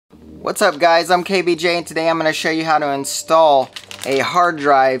What's up guys, I'm KBJ and today I'm going to show you how to install a hard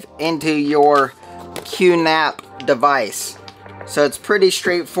drive into your QNAP device. So it's pretty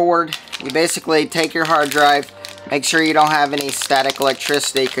straightforward. You basically take your hard drive, make sure you don't have any static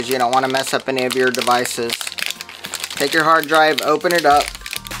electricity because you don't want to mess up any of your devices. Take your hard drive, open it up.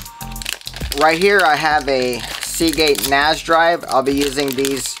 Right here I have a Seagate NAS drive. I'll be using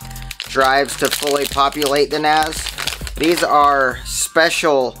these drives to fully populate the NAS. These are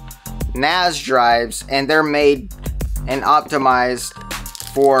special NAS drives and they're made and optimized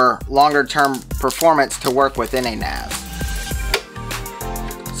for longer term performance to work within a NAS.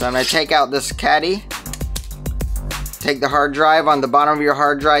 So I'm going to take out this caddy, take the hard drive. On the bottom of your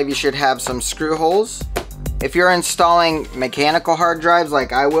hard drive you should have some screw holes. If you're installing mechanical hard drives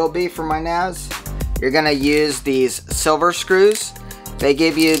like I will be for my NAS, you're going to use these silver screws. They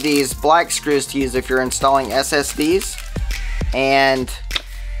give you these black screws to use if you're installing SSDs. And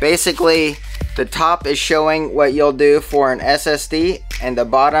basically the top is showing what you'll do for an SSD and the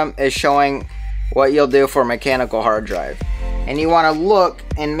bottom is showing what you'll do for a mechanical hard drive. And you want to look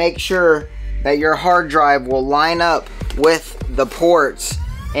and make sure that your hard drive will line up with the ports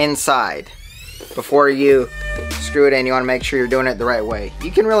inside. Before you screw it in, you want to make sure you're doing it the right way. You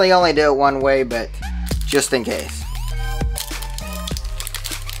can really only do it one way, but just in case.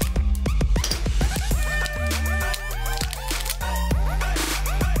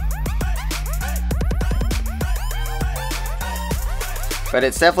 But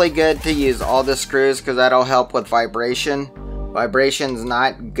it's definitely good to use all the screws because that'll help with vibration. Vibration's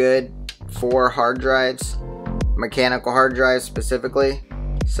not good for hard drives, mechanical hard drives specifically.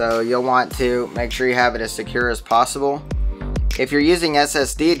 So you'll want to make sure you have it as secure as possible. If you're using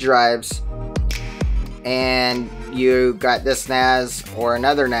SSD drives and you got this NAS or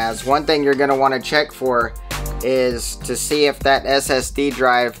another NAS, one thing you're going to want to check for is to see if that SSD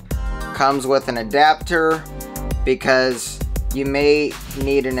drive comes with an adapter, because you may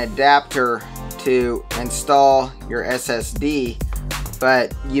need an adapter to install your SSD,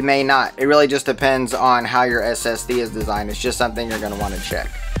 but you may not. It really just depends on how your SSD is designed. It's just something you're going to want to check.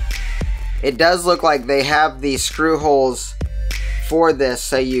 It does look like they have these screw holes for this,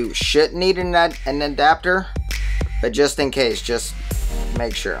 so you should need an adapter, but just in case, just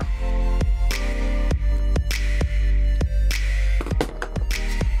make sure.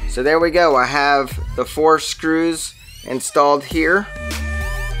 So there we go. I have the 4 screws installed here,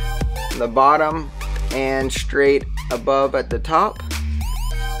 the bottom and straight above at the top.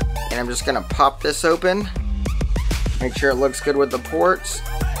 And I'm just gonna pop this open, make sure it looks good with the ports,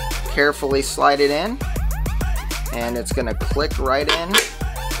 carefully slide it in, and it's gonna click right in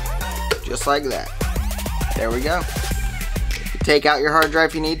just like that. There we go. You take out your hard drive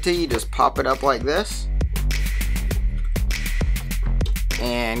if you need to, you just pop it up like this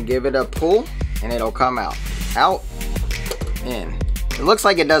and give it a pull and it'll come out, in. It looks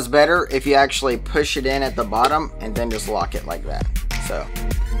like it does better if you actually push it in at the bottom and then just lock it like that. So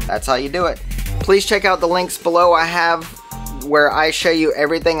that's how you do it. Please check out the links below. I have where I show you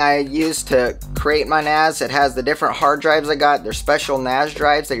everything I use to create my NAS. It has the different hard drives I got. They're special NAS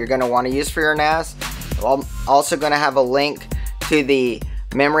drives that you're going to want to use for your NAS. I'm also going to have a link to the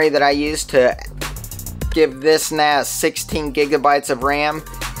memory that I use to give this NAS 16 gigabytes of RAM.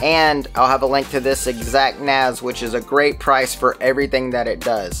 And I'll have a link to this exact NAS, which is a great price for everything that it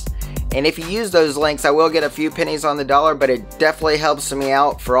does. And if you use those links, I will get a few pennies on the dollar, but it definitely helps me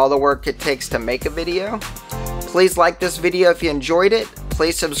out for all the work it takes to make a video. Please like this video if you enjoyed it.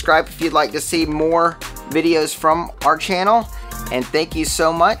 Please subscribe if you'd like to see more videos from our channel. And thank you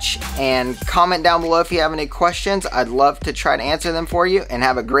so much. And comment down below if you have any questions. I'd love to try to answer them for you. And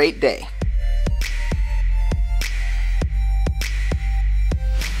have a great day.